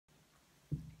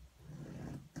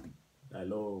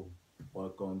Hello,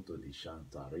 welcome to the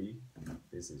Shantari.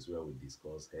 This is where we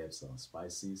discuss herbs and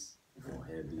spices for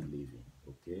healthy living.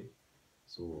 Okay,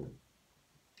 so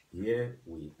here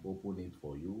we open it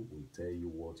for you. We tell you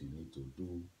what you need to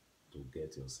do to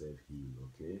get yourself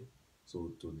healed. Okay,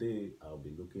 so today I'll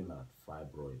be looking at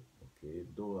fibroid. Okay,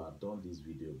 though I've done this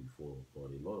video before,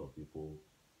 but a lot of people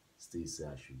still say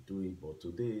I should do it. But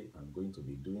today I'm going to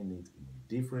be doing it in a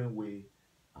different way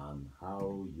and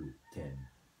how you can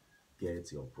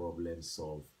get your problem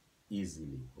solved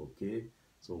easily. Okay,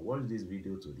 so watch this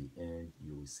video to the end.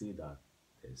 You will see that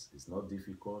it's not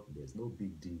difficult. There's no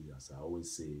big deal. As I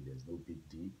always say, there's no big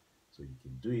deal, so you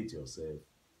can do it yourself.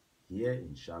 Here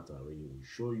in Shatari, we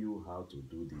show you how to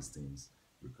do these things.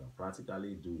 You can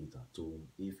practically do it at home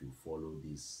if you follow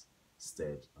these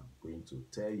steps I'm going to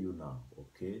tell you now.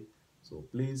 Okay, so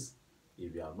please,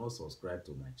 if you have not subscribed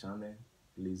to my channel,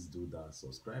 please do that.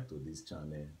 Subscribe to this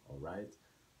channel. All right,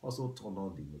 also turn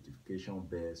on the notification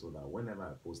bell so that whenever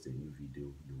I post a new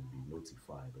video, you will be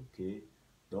notified. Okay,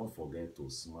 don't forget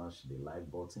to smash the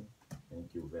like button.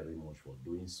 Thank you very much for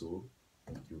doing so.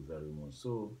 Thank you very much.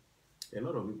 So a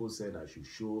lot of people said I should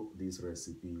show this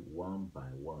recipe one by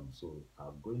one, so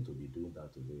I'm going to be doing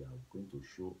that today. I'm going to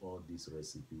show all this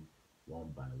recipe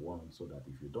one by one so that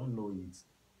if you don't know it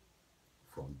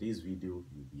from this video,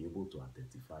 you'll be able to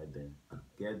identify them and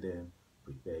get them,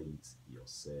 prepare it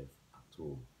yourself at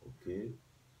home. Okay,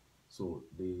 so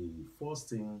the first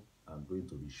thing I'm going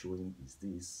to be showing is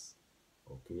this.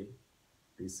 Okay,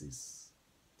 this is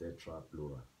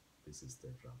tetraflora. This is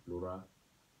tetraflora.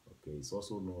 Okay, it's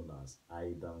also known as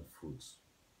Aidan fruit.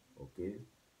 Okay,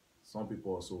 some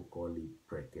people also call it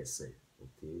prekese.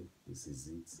 Okay, this is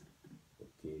it.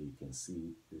 Okay, you can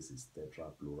see this is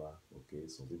tetraflora. Okay,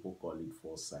 some people call it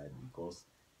four side because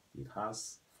it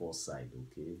has four side.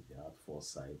 Okay, they have four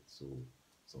side, so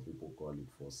some people call it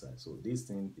four side. So this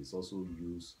thing is also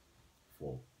used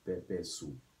for pepper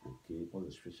soup. Okay, most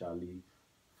especially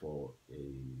for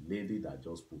a lady that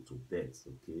just put to bed.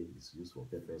 Okay, it's used for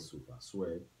pepper soup as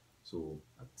well. So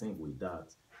I think with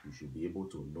that you should be able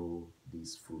to know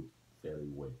this fruit very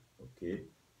well. Okay,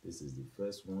 this is the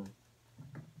first one.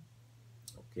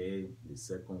 Okay, the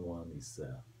second one is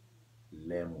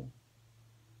lemon.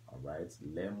 All right,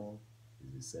 lemon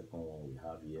is the second one we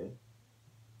have here.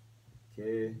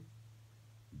 Okay,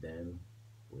 then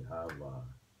we have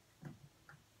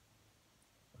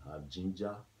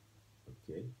ginger.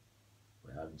 Okay,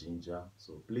 we have ginger.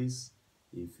 So please,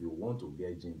 if you want to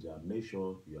get ginger, make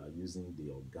sure you are using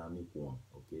the organic one.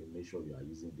 Okay, make sure you are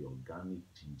using the organic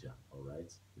ginger. All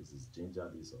right, this is ginger,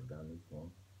 this organic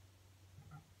one.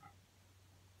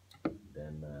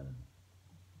 Then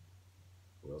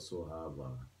we also have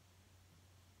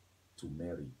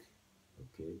turmeric.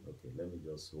 Okay, let me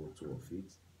just hold two of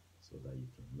it so that you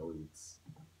can know it.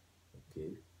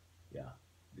 Okay, yeah,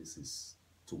 this is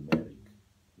turmeric.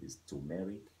 This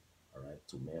turmeric. All right,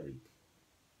 turmeric.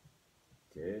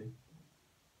 Okay,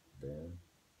 then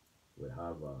we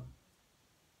have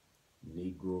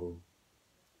negro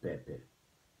pepper.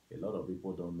 A lot of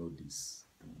people don't know this.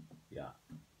 Yeah,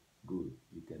 good.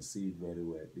 You can see it very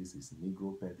well. This is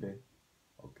negro pepper.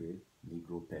 Okay,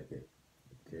 negro pepper.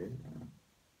 Okay,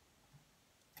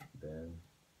 then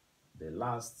the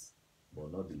last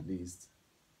but not the least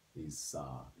is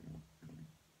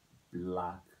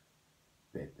black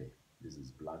pepper. This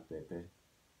is black pepper.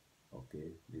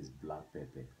 Okay, this black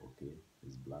pepper. Okay,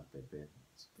 this black pepper,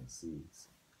 as you can see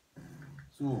it.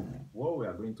 So what we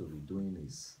are going to be doing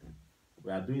is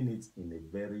we are doing it in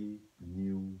a very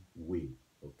new way.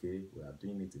 Okay, we are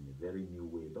doing it in a very new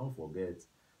way. Don't forget,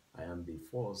 I am the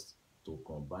first to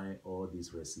combine all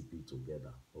this recipe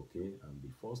together. Okay, I'm the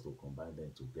first to combine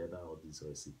them together, all this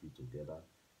recipe together.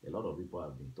 A lot of people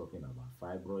have been talking about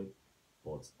fibroid,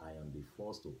 but I am the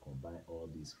first to combine all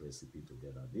this recipe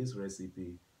together. This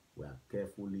recipe were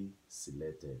carefully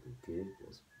selected. Okay, it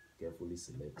was carefully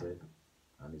selected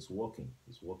and it's working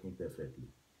perfectly.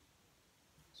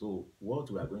 So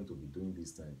what we are going to be doing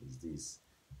this time is this.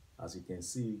 As you can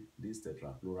see, this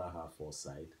tetraflora have four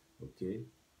sides. Okay,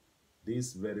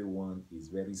 this very one is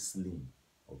very slim.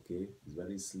 Okay, it's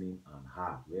very slim and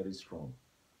hard, very strong,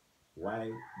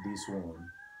 while this one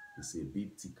is a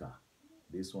bit thicker.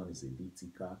 This one is a bit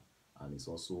thicker and it's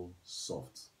also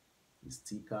soft. It's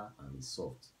thicker and it's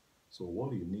soft. So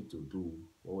what you need to do,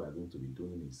 what we are going to be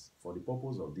doing is, for the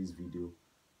purpose of this video,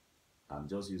 I'm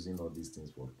just using all these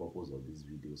things for the purpose of this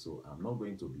video. So I'm not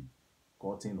going to be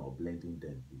cutting or blending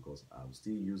them because I'll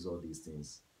still use all these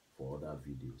things for other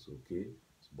videos. Okay,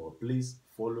 but please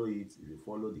follow it. If you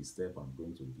follow the step I'm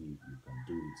going to give, you can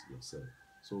do it yourself.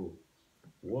 So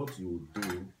what you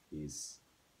do is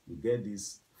you get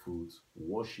this fruit,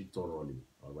 wash it thoroughly,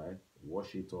 all right?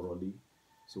 Wash it thoroughly.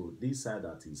 So this side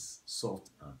that is soft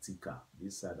and thicker,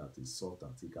 this side that is soft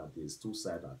and thicker, there's two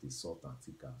sides that is soft and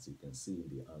thicker. As you can see in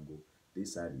the angle,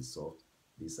 this side is soft,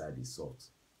 this side is soft.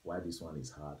 While this one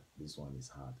is hard, this one is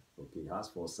hard. Okay, it has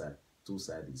four sides, two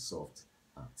sides is soft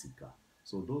and thicker.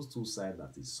 So those two sides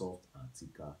that is soft and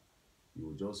thicker, you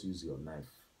will just use your knife,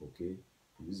 okay?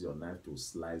 Use your knife to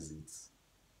slice it,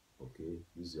 okay?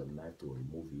 Use your knife to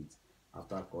remove it.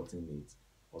 After cutting it,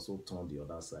 also turn the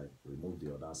other side, remove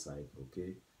the other side,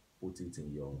 okay? Put it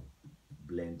in your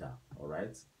blender, all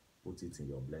right? Put it in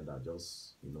your blender,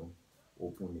 just, you know,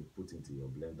 open it, put it in your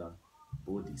blender,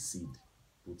 boil the seed,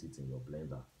 put it in your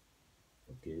blender,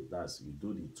 okay? That's, you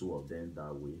do the two of them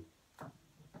that way.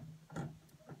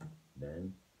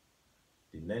 Then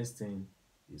the next thing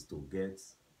is to get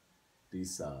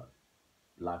this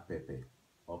black pepper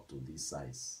up to this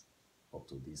size, like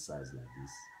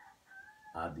this.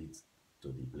 Add it to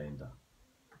the blender,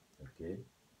 okay?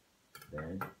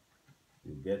 Then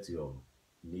you get your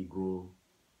negro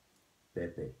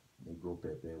pepper,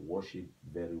 wash it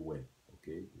very well,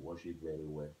 okay? Wash it very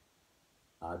well.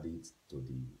 Add it to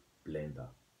the blender.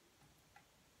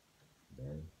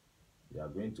 Then you are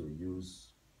going to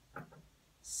use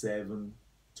 7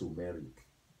 turmeric.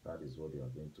 That is what you are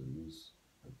going to use,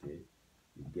 okay?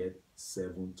 You get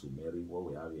 7 turmeric. What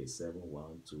we have here is 7,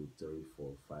 1, 2, 3,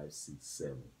 4, 5, 6,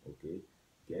 7, okay?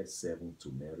 Get 7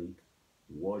 turmeric.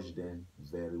 Wash them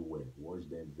very well. Wash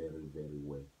them very, very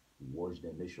well. Wash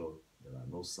them. Make sure there are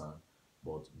no sand,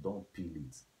 but don't peel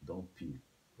it. Don't peel,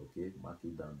 okay? Mark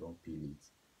it down. Don't peel it.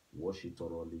 Wash it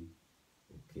thoroughly,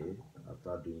 okay?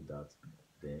 After doing that,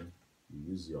 then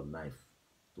you use your knife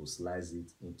to slice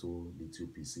it into little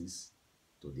pieces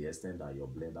to the extent that your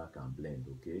blender can blend,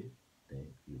 okay? Then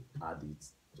you add it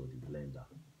to the blender,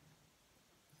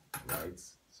 right?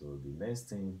 So the next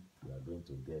thing you are going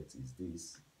to get is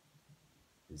this.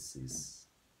 This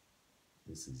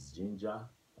is ginger,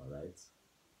 all right?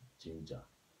 Ginger.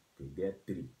 Okay, get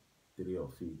 3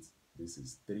 of it. This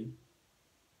is 3,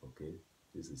 okay?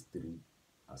 This is 3.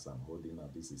 As I'm holding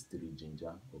up, this is 3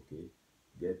 ginger, okay?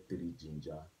 Get 3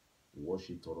 ginger. Wash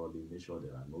it thoroughly. Make sure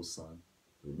there are no sand.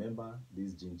 Remember,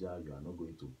 this ginger, you are not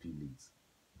going to peel it.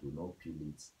 Do not peel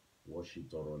it. Wash it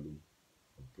thoroughly,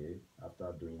 okay?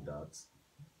 After doing that,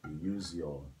 you use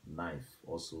your knife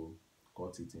also,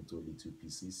 cut it into little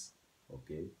pieces,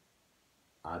 okay?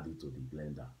 Add it to the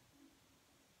blender.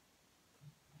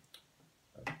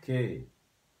 Okay,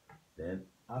 then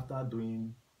after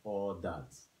doing all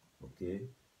that, okay,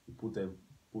 you put them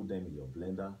in your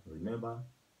blender. Remember,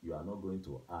 you are not going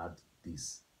to add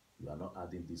this. You are not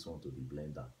adding this one to the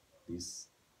blender. This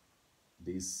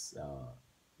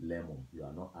lemon, you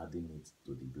are not adding it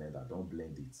to the blender. Don't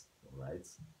blend it, all right?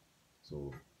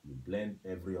 So you blend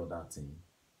every other thing.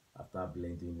 After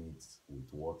blending it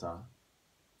with water,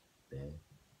 then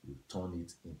you turn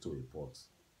it into a pot,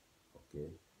 okay?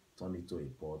 Turn it to a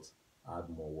pot, add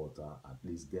more water, at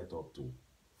least get up to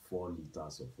 4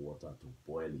 liters of water to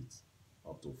boil it.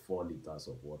 Up to 4 liters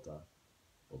of water,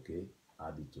 okay?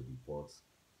 Add it to the pot.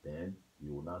 Then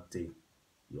you will now take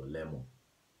your lemon,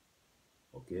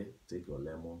 okay? Take your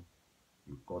lemon,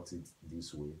 you cut it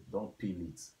this way. Don't peel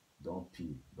it. Don't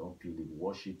peel it.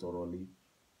 Wash it thoroughly.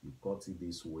 You cut it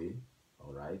this way,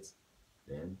 all right?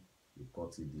 Then you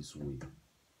cut it this way,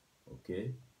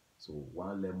 okay? So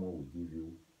 1 lemon will give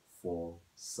you 4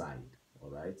 sides, all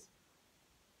right?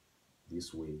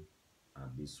 This way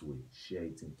and this way. Share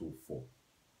it into 4,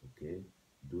 okay?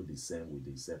 Do the same with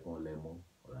the second lemon,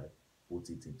 all right? Put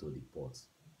it into the pot.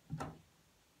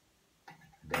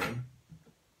 Then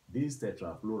this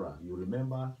tetraflora, you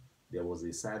remember there was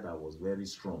a side that was very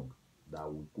strong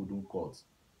that we couldn't cut.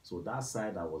 So that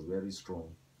side that was very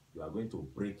strong, you are going to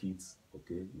break it,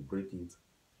 okay? You break it,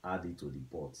 add it to the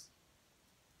pot.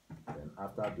 Then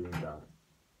after doing that,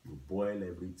 you boil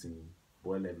everything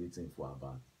for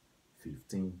about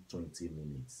 15-20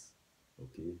 minutes,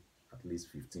 okay? At least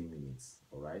 15 minutes,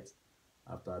 all right?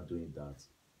 After doing that,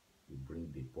 you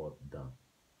bring the pot down.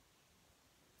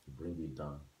 You bring it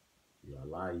down, you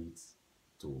allow it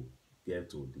to get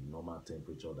to the normal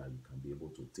temperature that you can be able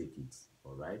to take it,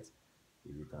 all right?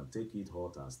 If you can take it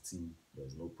hot as tea,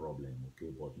 there's no problem,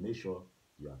 okay? But make sure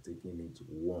you are taking it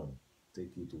warm.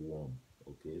 Take it warm,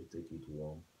 okay? Take it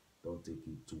warm. Don't take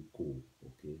it too cold,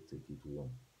 okay? Take it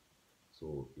warm.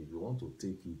 So if you want to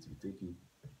take it, you take it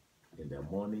in the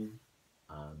morning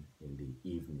and in the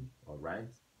evening, all right?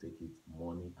 Take it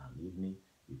morning and evening.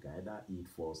 You can either eat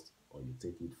first or you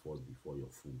take it first before your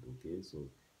food, okay? So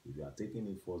if you are taking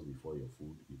it first before your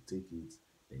food, you take it,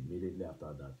 then immediately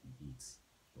after that you eat,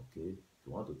 Okay, if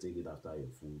you want to take it after your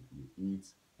food, you eat.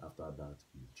 After that,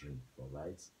 you drink. All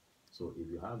right. So if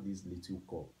you have this little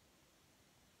cup,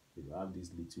 if you have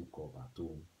this little cup at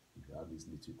home, if you have this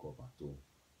little cup at home,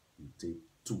 you take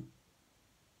two.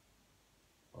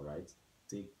 All right,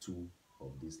 take two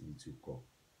of this little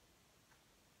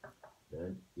cup.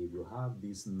 Then if you have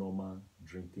this normal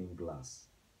drinking glass,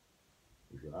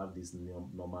 if you have this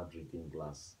normal drinking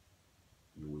glass,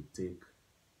 you will take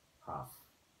half.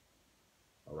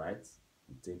 All right,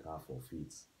 you take half of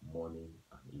it morning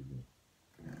and evening.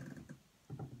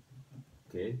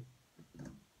 Okay,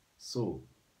 so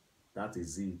that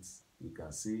is it. You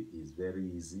can see it's very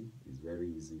easy. It's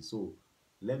very easy. So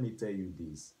let me tell you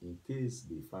this, in case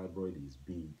the fibroid is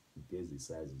big, in case the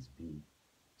size is big,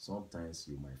 sometimes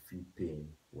you might feel pain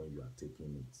when you are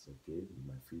taking it. Okay, you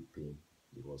might feel pain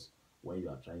because when you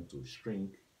are trying to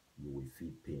shrink, you will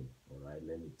feel pain. All right,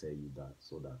 let me tell you that,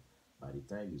 so that by the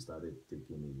time you started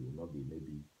taking it, you will not be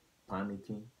maybe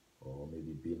panicking or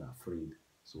maybe being afraid.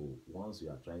 So once you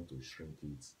are trying to shrink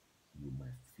it, you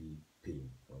might feel pain.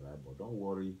 All right, but don't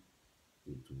worry,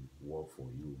 it will work for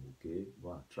you. Okay,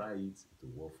 go and try it, it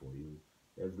will work for you.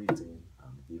 Everything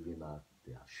I'm giving out,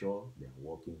 they are sure they are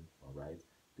working. All right,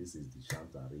 this is the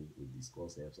Shantari. We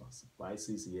discuss herbs and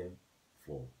spices here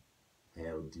for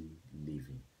healthy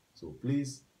living. So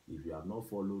please, if you have not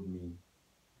followed me,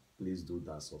 please do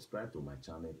that. Subscribe to my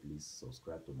channel. Please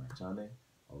subscribe to my channel.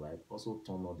 All right, also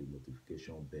turn on the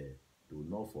notification bell. Do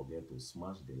not forget to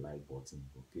smash the like button.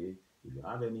 Okay, if you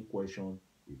have any question,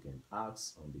 you can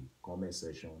ask on the comment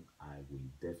section. I will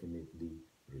definitely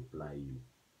reply you.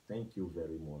 Thank you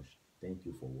very much. Thank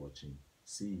you for watching.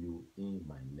 See you in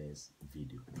my next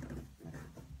video.